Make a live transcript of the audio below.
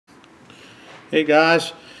Hey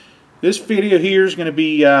guys, this video here is going to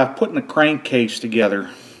be putting a crankcase together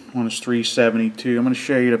on this 372. I'm going to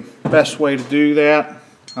show you the best way to do that.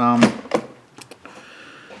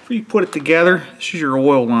 Before you put it together, this is your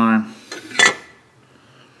oil line.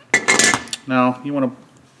 Now you want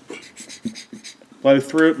to blow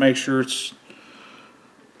through it, make sure it's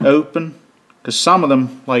open, because some of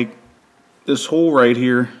them, like this hole right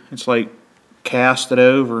here, it's like casted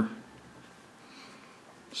over.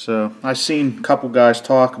 So I've seen a couple guys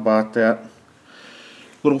talk about that.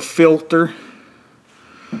 Little filter.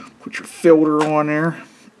 Put your filter on there.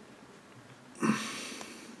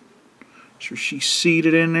 Sure she's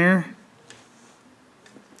seated in there.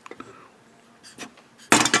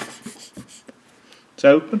 It's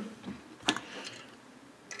open.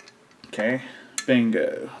 Okay,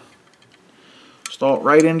 bingo. Install it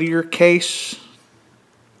right into your case.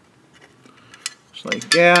 Just like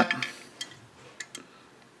that.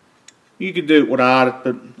 You could do it without it,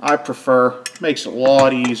 but I prefer. It makes it a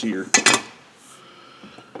lot easier.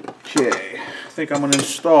 Okay, I think I'm going to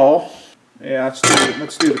install. Yeah,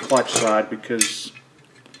 let's do the clutch side because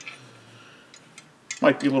it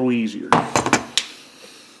might be a little easier.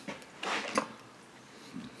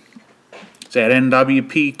 It's that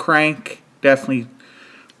NWP crank, definitely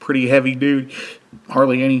pretty heavy duty.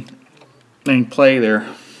 Hardly any play there.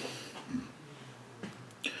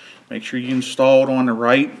 Make sure you install it on the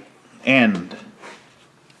right end.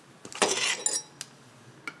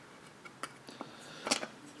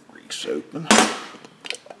 Grease open.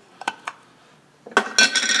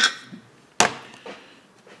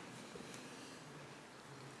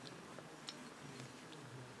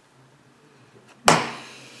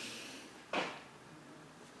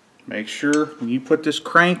 Make sure when you put this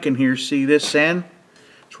crank in here, see this end?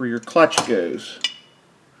 It's where your clutch goes.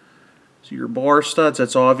 So your bar studs,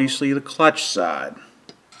 that's obviously the clutch side.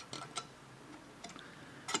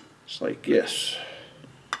 Just like this.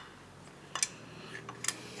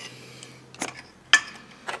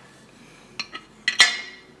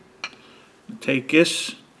 Take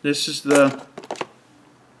this. This is the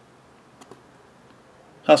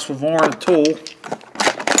Husqvarna tool.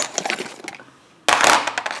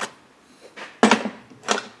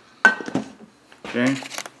 Okay.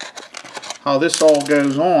 How this all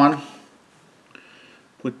goes on.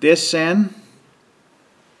 Put this in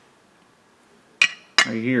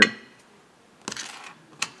right here.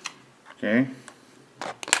 Okay.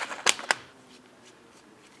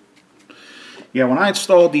 Yeah, when I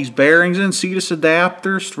installed these bearings in, see this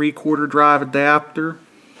adapters, 3/4 drive adapter.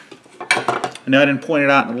 I know I didn't point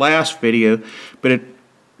it out in the last video, but it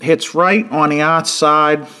hits right on the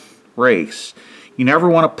outside race. You never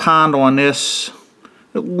want to pound on this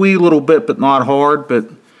a wee little bit, but not hard,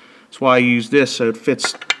 but that's why I use this, so it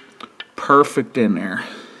fits perfect in there.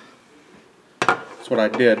 That's what I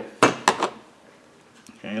did.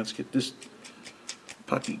 Okay, let's get this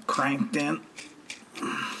puppy cranked in.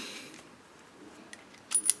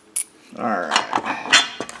 Alright.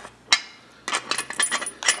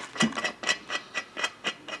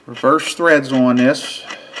 Reverse threads on this.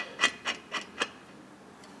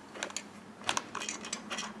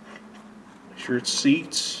 Make sure it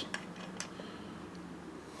seats.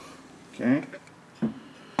 Okay.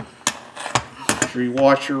 Make sure you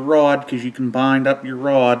watch your rod, because you can bind up your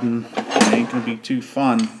rod and it ain't going to be too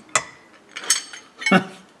fun.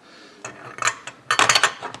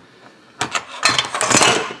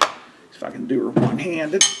 If I can do her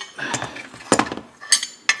one-handed.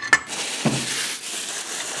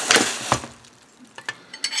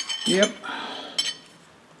 Yep.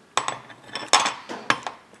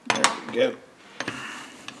 There we go.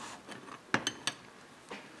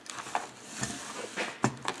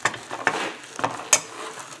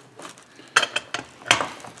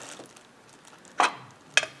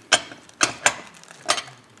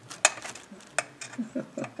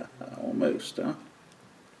 Almost, huh?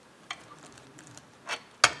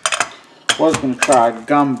 Was going to try a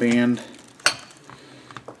gum band,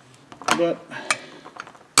 but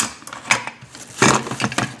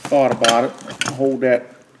thought about it. Hold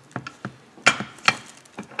that.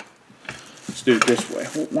 Let's do it this way.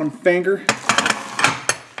 Hold one finger.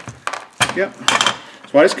 Yep.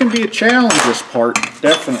 So this can be a challenge, this part,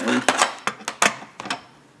 definitely.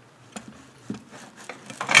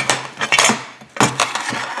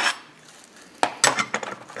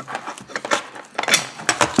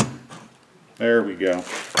 There we go.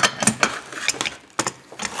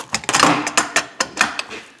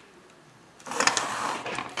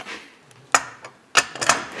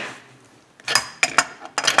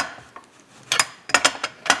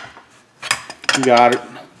 You got it.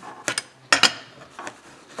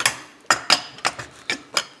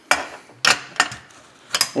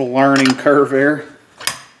 Little learning curve there.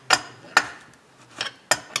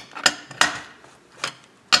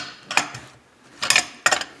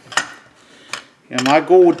 And my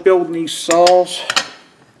goal with building these saws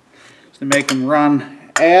is to make them run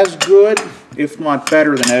as good, if not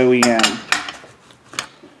better, than OEM.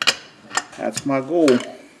 That's my goal.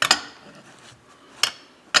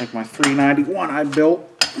 Like my 391 I built.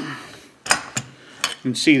 You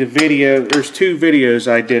can see the video. There's 2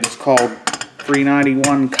 videos I did. It's called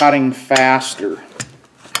 391 Cutting Faster.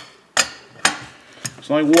 It's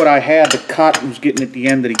the only wood I had to cut. Was getting at the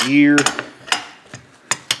end of the year.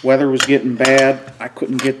 Weather was getting bad. I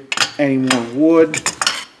couldn't get any more wood.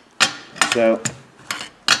 So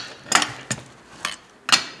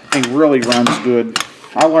thing really runs good.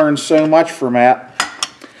 I learned so much from that.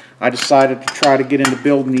 I decided to try to get into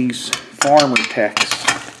building these Farmertecs.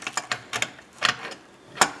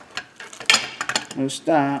 No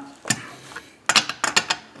stop.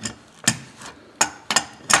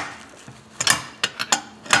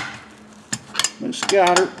 No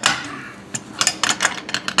scatter.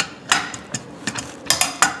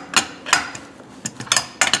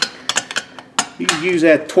 You can use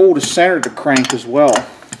that tool to center the crank as well.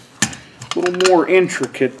 A little more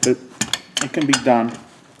intricate, but it can be done. There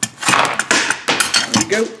we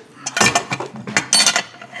go.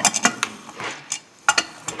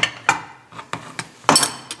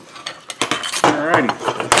 Alrighty.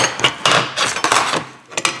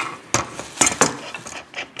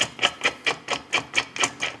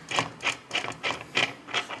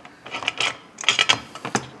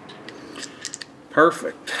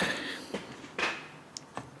 Perfect.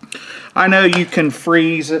 I know you can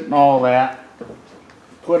freeze it and all that.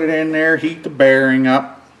 Put it in there, heat the bearing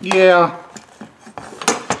up. Yeah.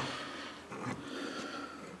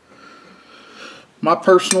 My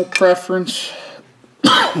personal preference,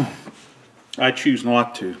 I choose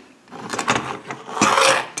not to.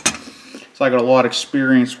 So I got a lot of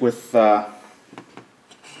experience with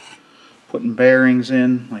putting bearings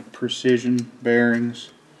in, like precision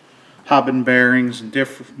bearings, hubbing bearings, and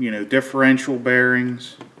differential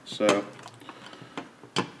bearings. So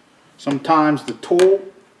sometimes the tool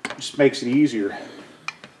just makes it easier. I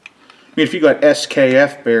mean, if you got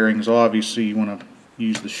SKF bearings, obviously you want to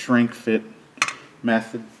use the shrink fit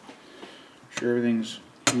method. Make sure everything's,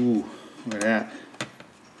 ooh, look at that.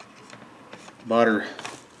 Butter.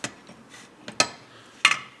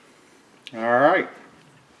 Alright.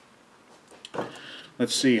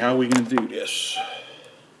 Let's see, how are we going to do this?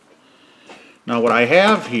 Now what I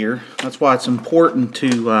have here, that's why it's important to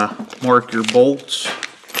mark your bolts.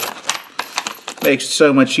 Makes it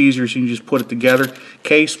so much easier so you can just put it together.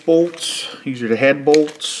 Case bolts, these are the head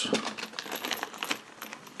bolts.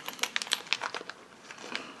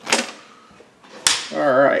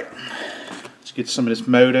 Alright, let's get some of this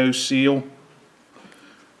Moto seal.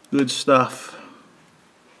 Good stuff.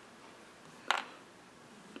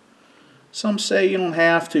 Some say you don't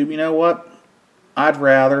have to, but you know what? I'd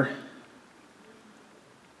rather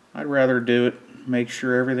do it, make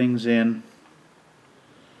sure everything's in.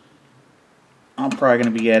 I'm probably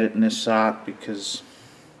going to be editing this out because...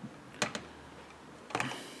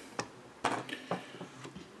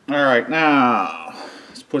 Alright, now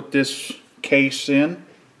let's put this case in.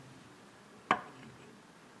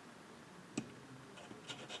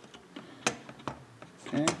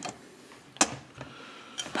 Okay.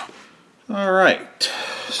 Alright,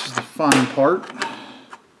 this is the fun part.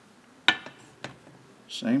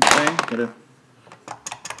 Same thing, gotta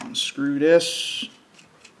unscrew this.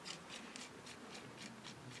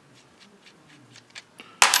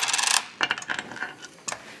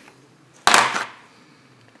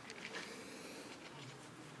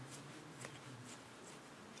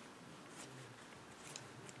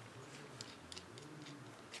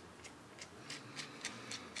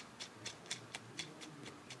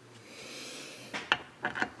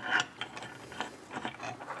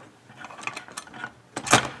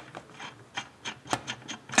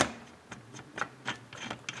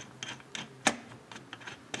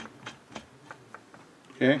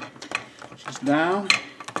 Okay, she's down.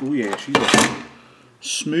 Oh yeah, she's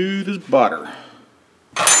smooth as butter.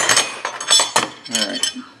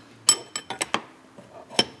 Alright.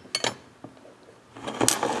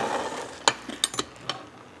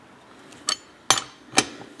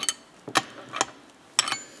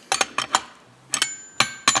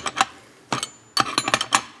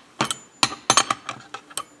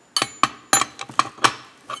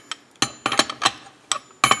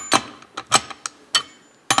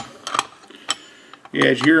 Yeah,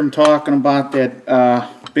 as you hear him talking about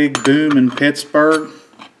that big boom in Pittsburgh,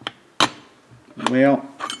 well,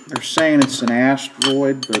 They're saying it's an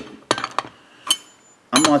asteroid, but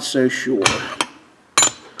I'm not so sure.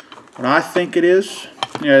 What I think it is,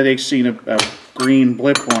 they've seen a green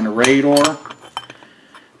blip on the radar.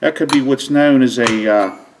 That could be what's known as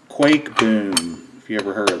a Quake boom, if you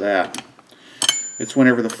ever heard of that. It's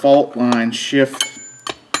whenever the fault lines shift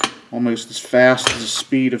almost as fast as the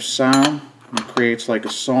speed of sound, and it creates like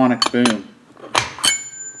a sonic boom.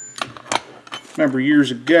 Remember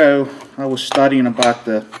years ago, I was studying about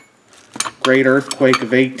the Great Earthquake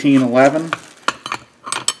of 1811,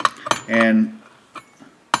 and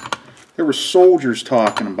there were soldiers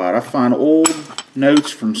talking about it. I found old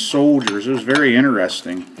notes from soldiers. It was very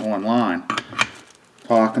interesting online,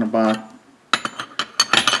 talking about,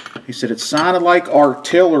 he said it sounded like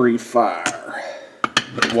artillery fire,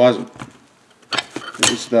 but it wasn't. It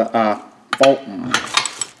was the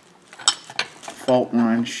fault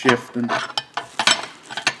line shifting.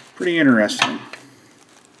 Pretty interesting.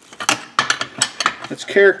 It's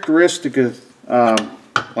characteristic of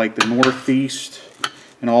like the Northeast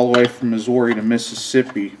and all the way from Missouri to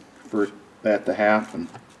Mississippi for that to happen.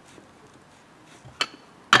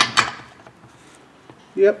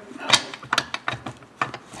 Yep.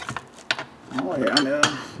 Oh yeah, I know.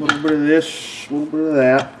 A little bit of this, a little bit of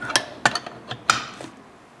that.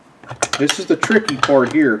 This is the tricky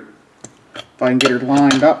part here. If I can get her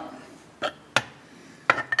lined up.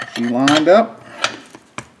 She lined up?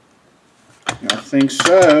 I think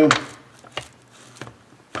so.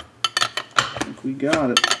 I think we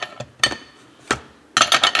got it.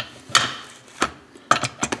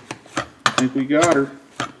 I think we got her.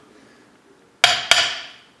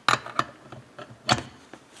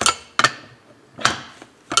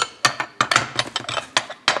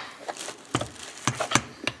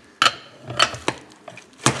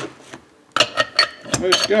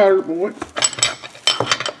 Almost got her, boy.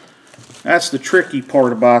 That's the tricky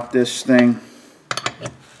part about this thing.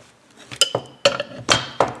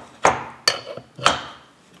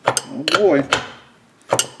 Oh boy,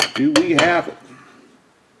 do we have it?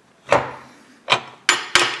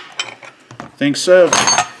 Think so.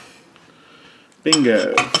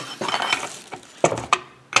 Bingo.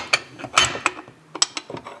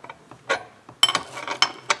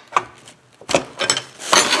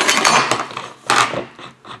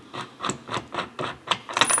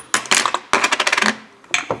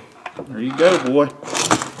 There you go, boy.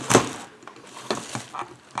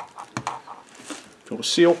 Feel the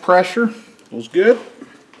seal pressure. Feels good.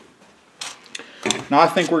 Now I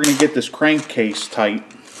think we're going to get this crankcase tight.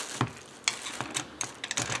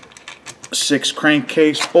 6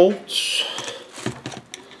 crankcase bolts.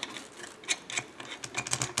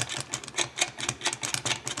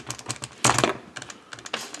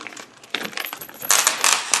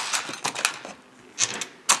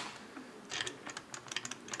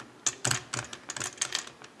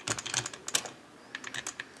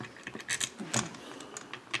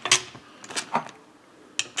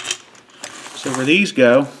 So where these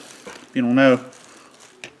go, if you don't know,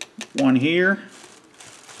 one here,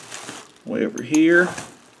 way over here,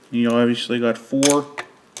 you obviously got 4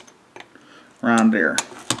 around there.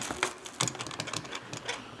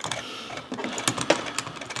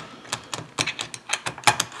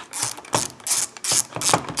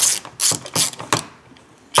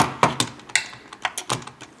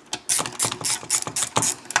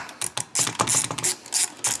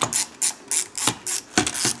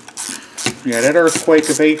 Yeah, that earthquake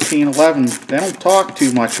of 1811, they don't talk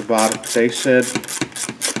too much about it. They said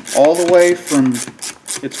all the way from,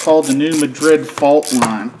 it's called the New Madrid Fault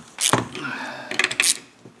Line.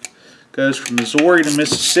 Goes from Missouri to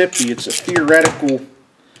Mississippi. It's a theoretical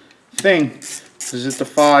thing because it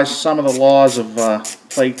defies some of the laws of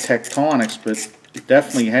plate tectonics, but it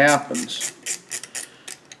definitely happens.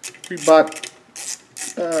 Every about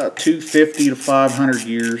 250 to 500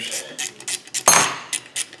 years.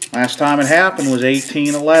 Last time it happened was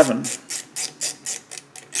 1811.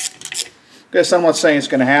 Guess I'm not saying it's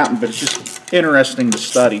going to happen, but it's just interesting to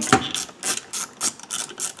study.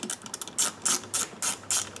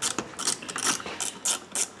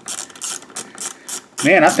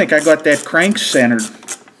 Man, I think I got that crank centered.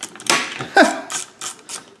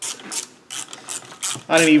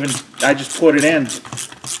 I just put it in.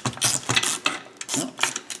 Well,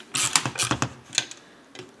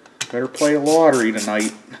 better play a lottery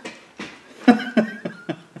tonight.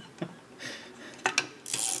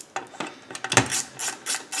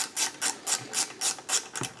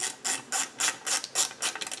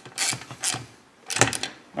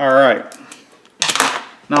 Alright,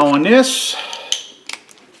 now on this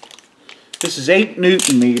is 8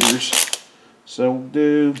 Newton meters, so we'll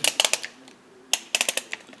do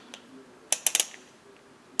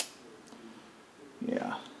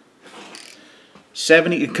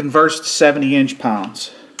 70. It converts to 70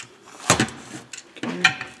 inch-pounds. Okay.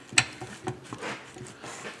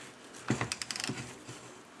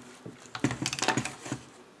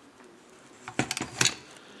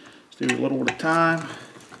 Let's do a little at a time.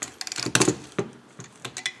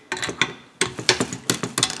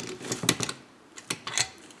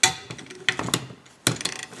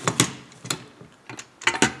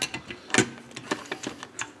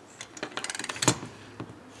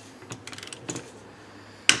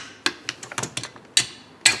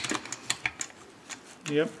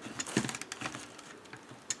 Yep.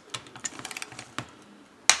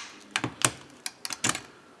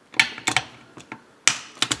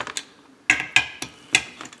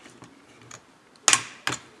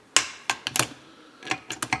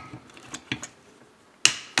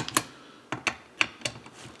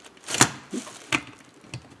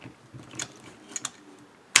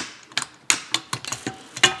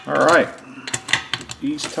 All right.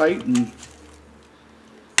 Ease tight and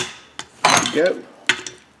go.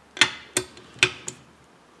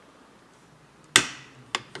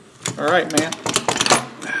 All right, man.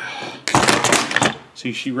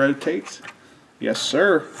 See, she rotates. Yes,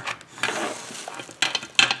 sir.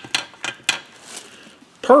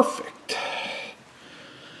 Perfect.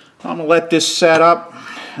 I'm gonna let this set up,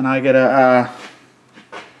 and I gotta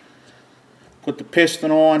put the piston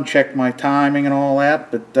on, check my timing and all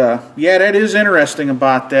that. But yeah, that is interesting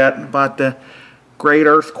about that, about the Great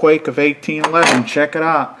Earthquake of 1811. Check it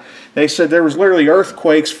out. They said there was literally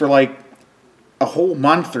earthquakes for like a whole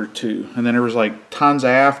month or two, and then there was like tons of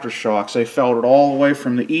aftershocks. They felt it all the way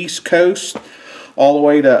from the East Coast all the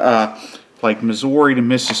way to like Missouri to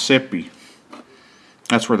Mississippi.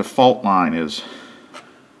 That's where the fault line is.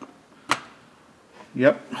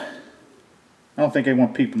 Yep. I don't think they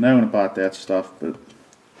want people knowing about that stuff, but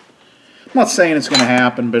I'm not saying it's going to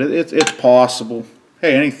happen, but it's possible.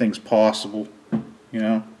 Hey, anything's possible, you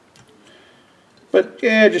know. But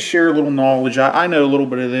yeah, just share a little knowledge. I know a little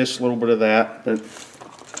bit of this, a little bit of that. But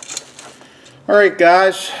alright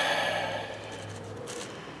guys, I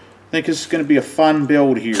think this is going to be a fun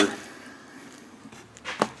build here.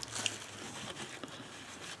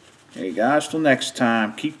 Hey guys, till next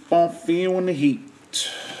time, keep on feeling the heat.